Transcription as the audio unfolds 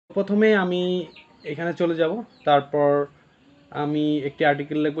প্রথমে আমি এখানে চলে যাব, তারপর আমি একটি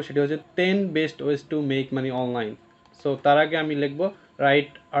আর্টিকেল লিখবো, সেটি হচ্ছে 10 best ways to make money online. So তার আগে আমি লিখবো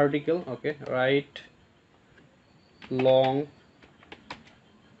right article, okay, right long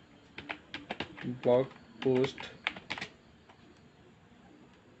blog post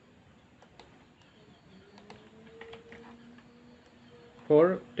for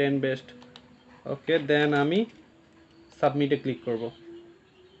 10 best, ওকে, দেন আমি সাবমিটে ক্লিক করব।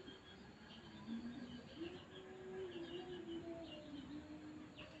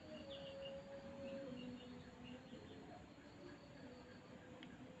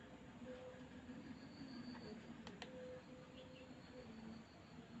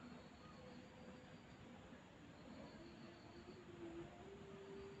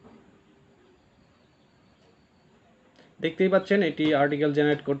 দেখতেই পাচ্ছেন এটি আর্টিকেল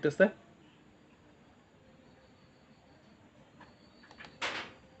জেনারেট করতেছে।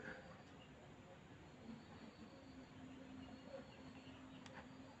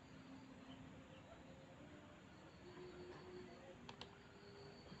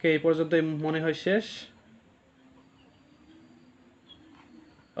 ওকে, এই পর্যন্ত মনে হয় শেষ।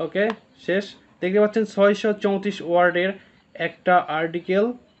 ওকে, শেষ। দেখতে পাচ্ছেন 634 ওয়ার্ডের একটা আর্টিকেল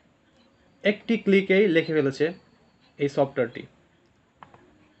একটি ক্লিকেই লিখে ফেলেছে এই সফটওয়্যারটি।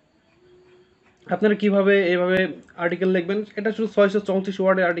 আপনারা কিভাবে এইভাবে আর্টিকেল লিখবেন, এটা শুধু 634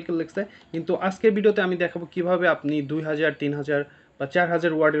 ওয়ার্ডের আর্টিকেল লিখছে, কিন্তু আজকের ভিডিওতে আমি দেখাবো কিভাবে আপনি 2000, 3000 বা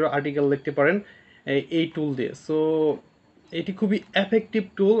 4000 ওয়ার্ডের আর্টিকেল লিখতে পারেন এই টুল দিয়ে। সো এটি খুবই এফেক্টিভ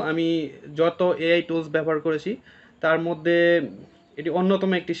টুল। আমি যত এআই টুলস ব্যবহার করেছি তার মধ্যে এটি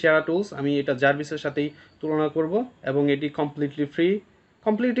অন্যতম একটি সেরা টুলস। আমি এটা জার্ভিসের সাথেই তুলনা করব, এবং এটি কমপ্লিটলি ফ্রি।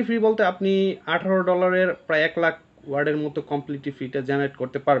 কমপ্লিটলি ফ্রি বলতে আপনি $18 প্রায় 1 লাখ ওয়ার্ডের মতো কমপ্লিটলি ফ্রিটা জেনারেট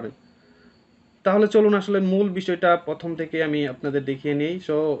করতে পারবেন। তাহলে চলুন আসলে মূল বিষয়টা প্রথম থেকে আমি আপনাদের দেখিয়ে নিই।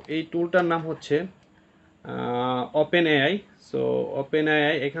 সো এই টুলটার নাম হচ্ছে open AI. So open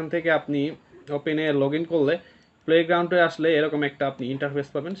AI, এখান থেকে আপনি ওপেন এআই লগ ইন করলে প্লেগ্রাউন্ডে আসলে এরকম একটা আপনি ইন্টারফেস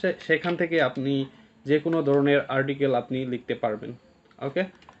পাবেন, সেখান থেকে আপনি যে কোনো ধরনের আর্টিকেল আপনি লিখতে পারবেন। ওকে,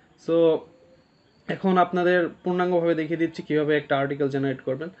 সো এখন আপনাদের পূর্ণাঙ্গভাবে দেখিয়ে দিচ্ছি কীভাবে একটা আর্টিকেল জেনারেট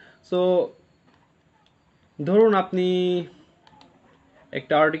করবেন। সো ধরুন আপনি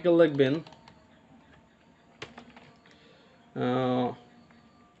একটা আর্টিকেল লিখবেন,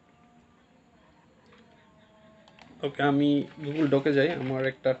 ওকে, আমি গুগল ডকে যাই, আমার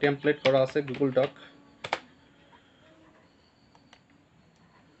একটা টেমপ্লেট করা আছে গুগল ডক।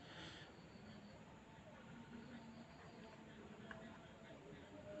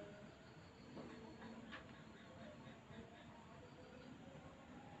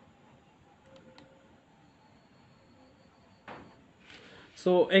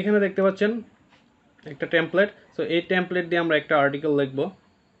 সো এখানে দেখতে পাচ্ছেন একটা টেমপ্লেট। সো এই টেমপ্লেট দিয়ে আমরা একটা আর্টিকেল লিখব।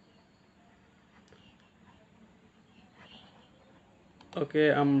 ওকে,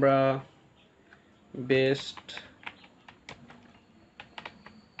 আমরা best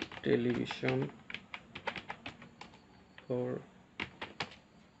television for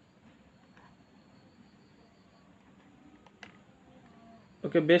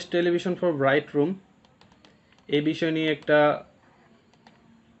best television for bright room, এই বিষয় নিয়ে একটা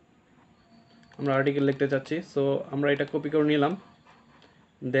আমরা আর্টিকেল লিখতে চাচ্ছি। সো আমরা এটা কপি করে নিলাম,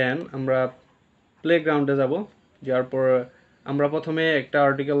 দেন আমরা প্লেগ্রাউন্ডে যাব। যাওয়ার পর আমরা প্রথমে একটা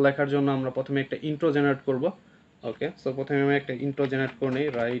আর্টিকেল লেখার জন্য আমরা প্রথমে একটা ইন্ট্রো জেনারেট করব। ওকে, সো প্রথমে আমি একটা ইন্ট্রো জেনারেট করে নিই,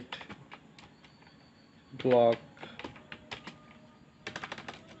 right blog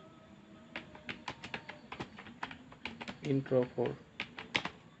intro for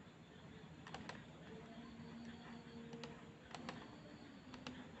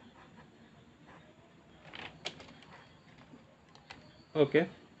okay.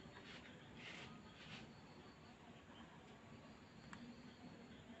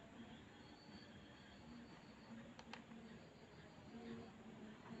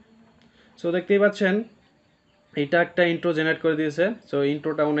 So দেখতেই পাচ্ছেন এটা একটা ইন্ট্রো জেনারেট করে দিয়েছে। সো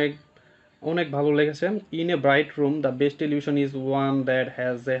ইন্ট্রোটা অনেক অনেক ভালো লেগেছে। In a bright room the best television is one that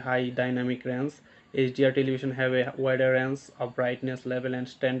has a high dynamic range. HDR television have a wider range of brightness level and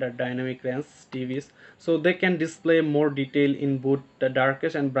standard dynamic range TVs, so they can display more detail in both the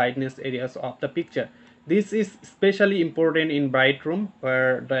darkest and brightness areas of the picture. This is especially important in bright room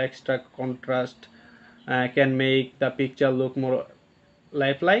where the extra contrast can make the picture look more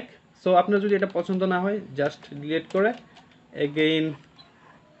lifelike. So আপনার যদি এটা পছন্দ না হয় just delete করে again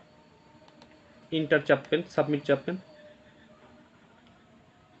inter চাপবেন, submit চাপবেন।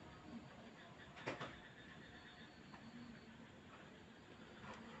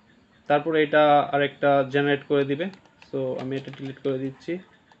 তারপরে এটা আরেকটা জেনারেট করে দিবে। সো আমি এটা ডিলিট করে দিচ্ছি,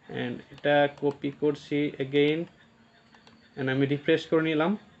 অ্যান্ড এটা কপি করছি এগেইন, অ্যান্ড আমি রিফ্রেশ করে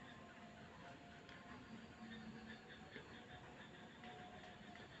নিলাম।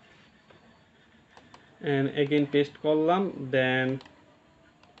 অ্যান্ড এগেইন পেস্ট করলাম, দেন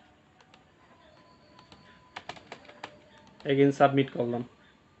এগেইন সাবমিট করলাম।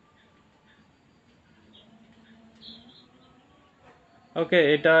 ওকে,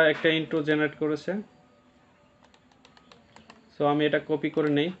 এটা একটা ইন্ট্রো জেনারেট করেছে। সো আমি এটা কপি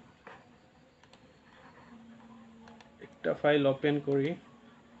করে নেই, একটা ফাইল ওপেন করি,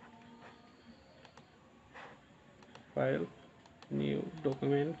 ফাইল, নিউ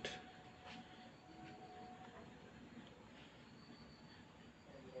ডকুমেন্ট।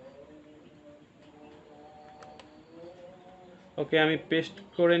 ওকে, আমি পেস্ট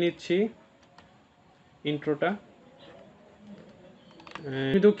করে নিচ্ছি ইন্ট্রোটা।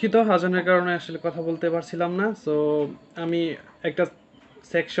 আমি দুঃখিত, হাজানের কারণে আসলে কথা বলতে পারছিলাম না। সো আমি একটা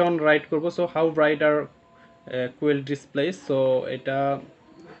সেকশন রাইট করব। So how bright R quail displace. So এটা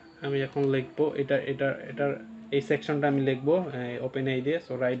আমি এখন লিখবো, এটার এই সেকশনটা আমি লিখবো ওপেন এই দিয়ে।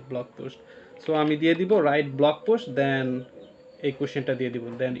 So right blog post. So আমি দিয়ে দিব রাইট ব্লগ পোস্ট, দেন এই কোশ্চেনটা দিয়ে দিব,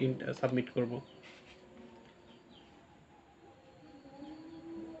 দেন সাবমিট করব।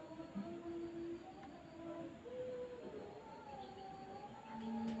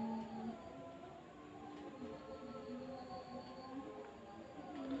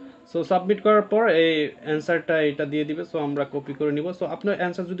 সো সাবমিট করার পর এই অ্যান্সারটা এটা দিয়ে দিবে। সো আমরা কপি করে নিব। সো আপনার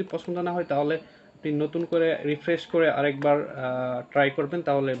অ্যান্সার যদি পছন্দ না হয় তাহলে আপনি নতুন করে রিফ্রেশ করে আরেকবার ট্রাই করবেন,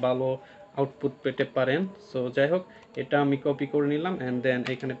 তাহলে ভালো আউটপুট পেতে পারেন। সো যাই হোক, এটা আমি কপি করে নিলাম অ্যান্ড দেন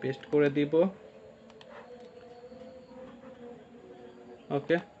এখানে পেস্ট করে দিব।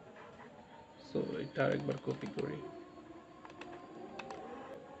 ওকে, সো এটা আরেকবার কপি করি।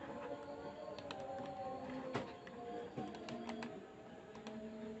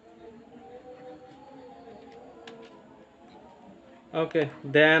 ওকে,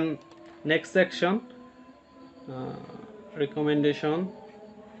 দেন next section, recommendation.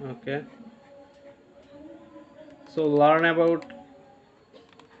 Okay, so learn about.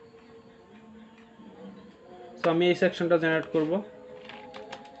 So আমি এই সেকশনটা জেনারেট করব,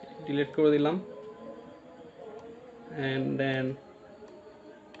 ডিলিট করে দিলাম and then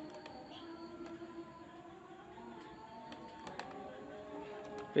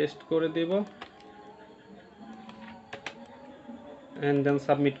পেস্ট করে দিব and then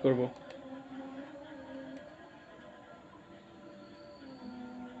সাবমিট করব।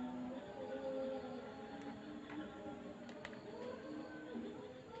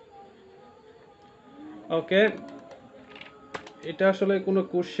 ওকে, এটা আসলে কোনো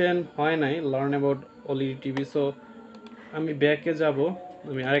কোশ্চেন হয় নাই learn about OLED TV. So আমি ব্যাকে যাব,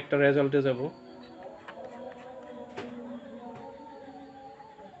 আমি আরেকটা রেজাল্টে যাব।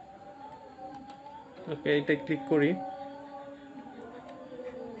 ওকে, এটা ক্লিক করি।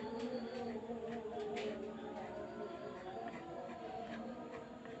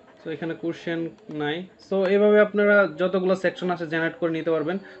 সো এখানে কোশ্চেন নাই। সো এইভাবে আপনারা যতগুলো সেকশন আছে জেনারেট করে নিতে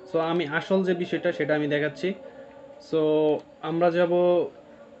পারবেন। সো আমি আসল যে বিষয়টা সেটা আমি দেখাচ্ছি। সো আমরা যাব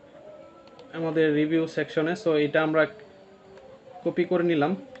আমাদের রিভিউ সেকশনে। সো এটা আমরা কপি করে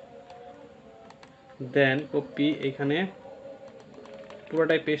নিলাম, দেন কপি এখানে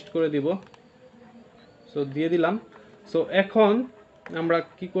পুরোটাই পেস্ট করে দিব। সো দিয়ে দিলাম। সো এখন আমরা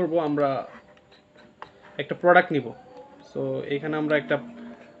কি করব, আমরা একটা প্রোডাক্ট নিব। সো এখানে আমরা একটা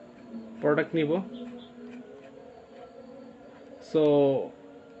প্রোডাক্ট নিব। সো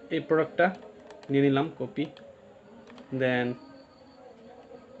এই প্রোডাক্টটা নিয়ে নিলাম কপি, দেন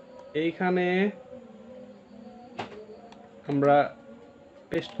এইখানে আমরা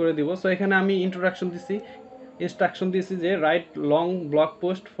পেস্ট করে দিব। সো এখানে আমি ইনস্ট্রাকশন দিছি যে right long blog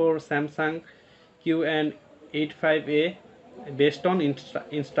post for Samsung QN85A based on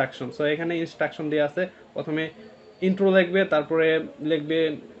instruction. So এখানে ইনস্ট্রাকশন দেওয়া আছে। প্রথমে ইন্ট্রো লিখবে, তারপরে লিখবে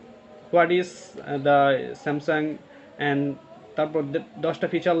what is the Samsung, and তারপর 10টা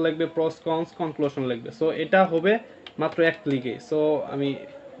ফিচার লিখবে, প্রস কনস, কনক্লুশন লিখবে। সো এটা হবে মাত্র এক ক্লিকে। সো আমি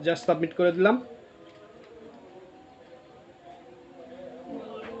জাস্ট সাবমিট করে দিলাম।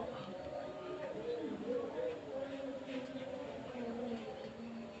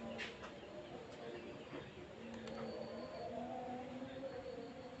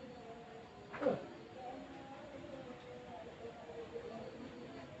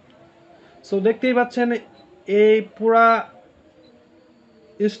 সো দেখতেই পাচ্ছেন এই পুরা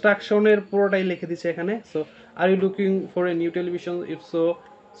ইনস্ট্রাকশনের পুরোটাই লিখে দিচ্ছে এখানে। So are you looking for a new television, if so,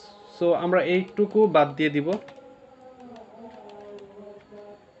 so আমরা এইটুকু বাদ দিয়ে দিব।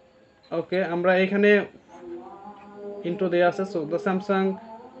 ওকে, আমরা এখানে ইন্ট্রো দেওয়া আছে। So the Samsung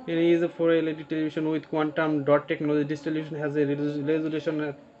It is a 4 LED television with quantum dot technology. This television has a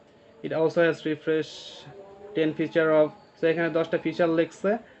resolution. It also has refresh 10 feature of, so এখানে 10টা ফিচার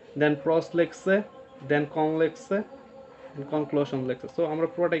লিখছে, দেন প্রস লিখছে, দেন কন লিখছে, কনক্লুশন লিখছে। সো আমরা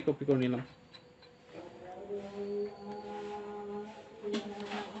পুরোটাই কপি করে নিলাম।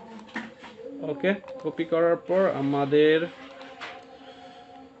 ওকে, কপি করার পর আমাদের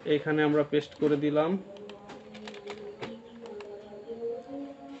এখানে আমরা পেস্ট করে দিলাম।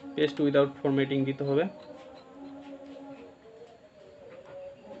 পেস্ট উইদাউট ফরম্যাটিং দিতে হবে।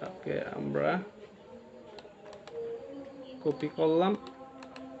 ওকে, আমরা কপি করলাম,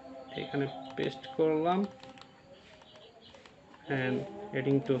 এখানে পেস্ট করলাম এন্ড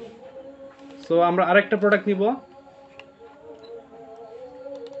হেডিং টু। সো আমরা আরেকটা প্রোডাক্ট নিব।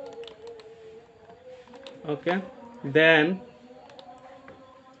 ওকে, দেন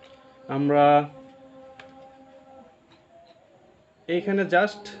আমরা এইখানে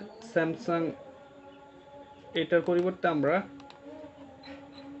জাস্ট স্যামসাং, এটার পরিবর্তে আমরা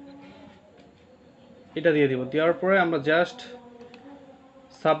এটা দিয়ে দিব। দেওয়ার পরে আমরা জাস্ট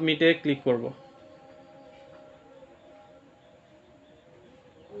সাবমিটে ক্লিক করব।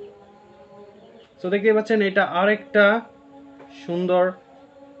 সো দেখতে পাচ্ছেন এটা আরেকটা সুন্দর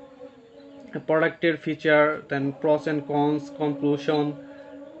প্রোডাক্টের feature, then pros and cons, conclusion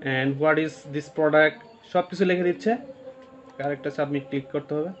and what is this product সব কিছু লিখে দিচ্ছে। আরেকটা সাবমিট ক্লিক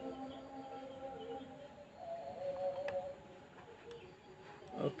করতে হবে।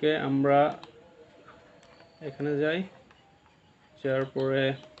 ওকে, আমরা এখানে যাই, যাওয়ার পরে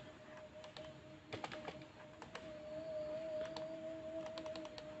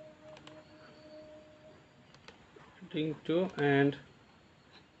heading to and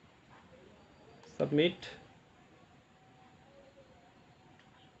submit।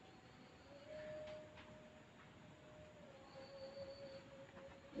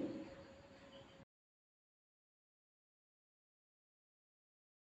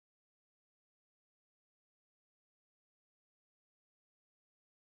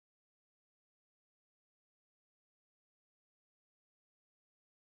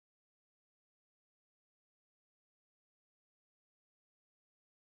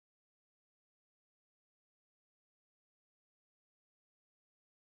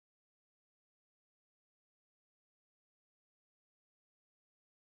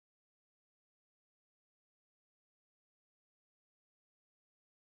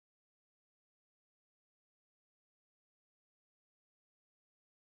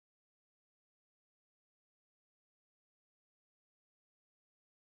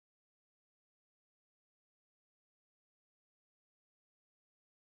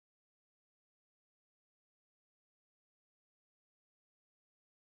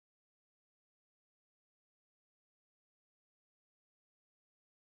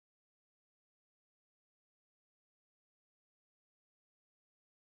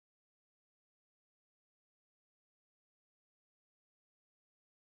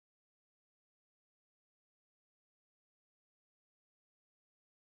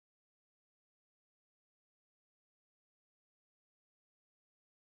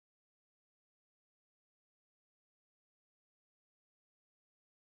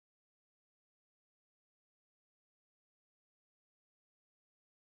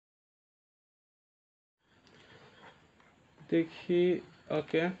 দেখি।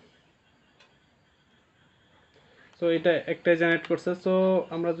 ওকে, সো এটা একটাই জেনারেট করছে। সো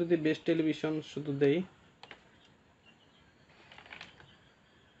আমরা যদি বেস্ট টেলিভিশন শুধু দেই,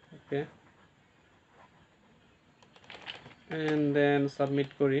 ওকে, এন্ড দেন সাবমিট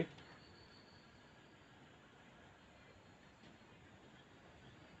করি।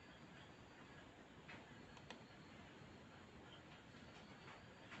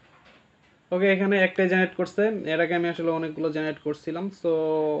 ওকে, এখানে একটাই জেনারেট করছে। এর আগে আমি আসলে অনেকগুলো জেনারেট করছিলাম, সো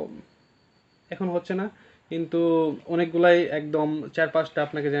এখন হচ্ছে না, কিন্তু অনেকগুলাই একদম 4-5টা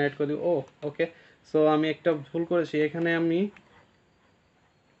আপনাকে জেনারেট করে দিব। ও ওকে, সো আমি একটা ভুল করেছি। এখানে আমি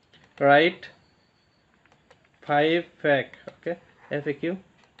right 5 pack, okay, FAQ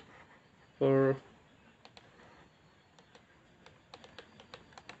for,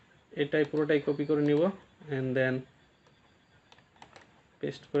 এটাই পুরোটাই কপি করে নিব এন্ড দেন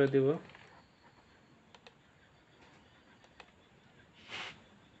পেস্ট করে দিব।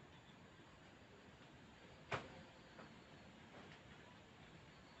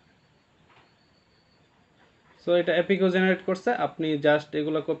 সো এটা FAQ জেনারেট করছে। আপনি জাস্ট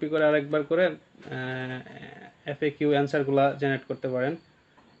এগুলো কপি করে আরেকবার করে FAQ অ্যান্সারগুলো জেনারেট করতে পারেন।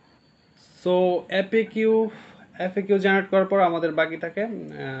 সো FAQ জেনারেট করার পর আমাদের বাকি থাকে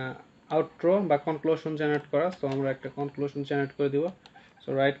আউটরো বা কনক্লুশন জেনারেট করা। সো আমরা একটা কনক্লুশন জেনারেট করে দিব।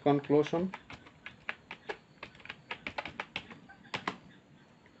 So write conclusion.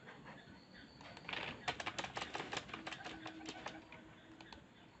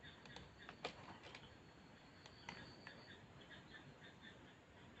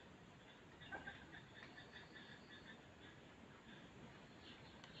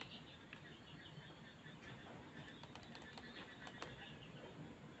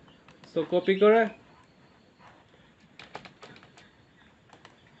 So copy করে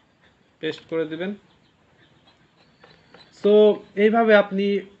পেস্ট করে দিবেন। সো এইভাবে আপনি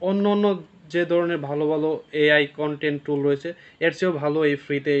অন্য অন্য যে ধরনের ভালো ভালো এআই কন্টেন্ট টুল রয়েছে এর চেয়েও ভালো এই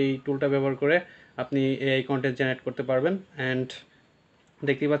ফ্রিতে এই টুলটা ব্যবহার করে আপনি এআই কন্টেন্ট জেনারেট করতে পারবেন। অ্যান্ড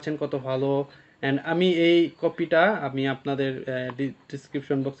দেখতেই পাচ্ছেন কত ভালো। অ্যান্ড আমি এই কপিটা আমি আপনাদের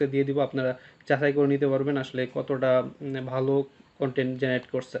ডিসক্রিপশন বক্সে দিয়ে দিব, আপনারা যাচাই করে নিতে পারবেন আসলে কতটা ভালো কন্টেন্ট জেনারেট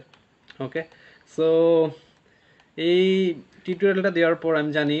করছে। ওকে, সো এই টিউটোরিয়ালটা দেওয়ার পর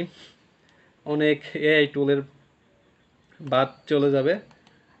আমি জানি অনেক এআই টুলের বাদ চলে যাবে।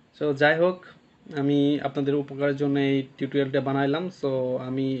 সো যাই হোক, আমি আপনাদের উপকারের জন্য এই টিউটোরিয়ালটা বানাইলাম। সো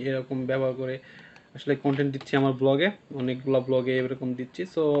আমি এরকম ব্যবহার করে আসলে কন্টেন্ট দিচ্ছি আমার ব্লগে, অনেকগুলো ব্লগে এরকম দিচ্ছি।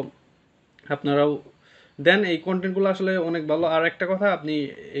 সো আপনারাও দেন, এই কন্টেন্টগুলো আসলে অনেক ভালো। আর একটা কথা, আপনি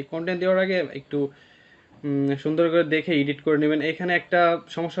এই কন্টেন্ট দেওয়ার আগে একটু সুন্দর করে দেখে এডিট করে নেবেন। এখানে একটা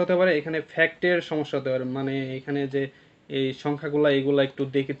সমস্যা হতে পারে, এখানে ফ্যাক্টের সমস্যা হতে পারে, মানে এখানে যে এই সংখ্যাগুলো এগুলো একটু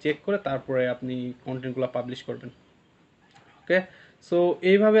দেখে চেক করে তারপরে আপনি কন্টেন্টগুলো পাবলিশ করবেন। ওকে, সো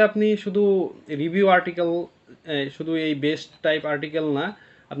এইভাবে আপনি শুধু রিভিউ আর্টিকেল, শুধু এই বেস্ট টাইপ আর্টিকেল না,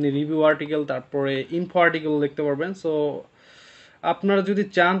 আপনি রিভিউ আর্টিকেল তারপরে ইনফো আর্টিকেল লিখতে পারবেন। সো আপনারা যদি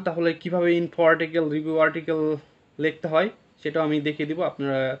চান তাহলে কিভাবে ইনফো আর্টিকেল রিভিউ আর্টিকেল লিখতে হয় সেটাও আমি দেখিয়ে দিব,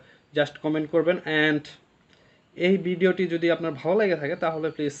 আপনারা জাস্ট কমেন্ট করবেন। অ্যান্ড এই ভিডিওটি যদি আপনার ভালো লেগে থাকে তাহলে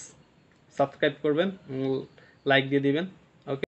প্লিজ সাবস্ক্রাইব করবেন, লাইক দিয়ে দিবেন।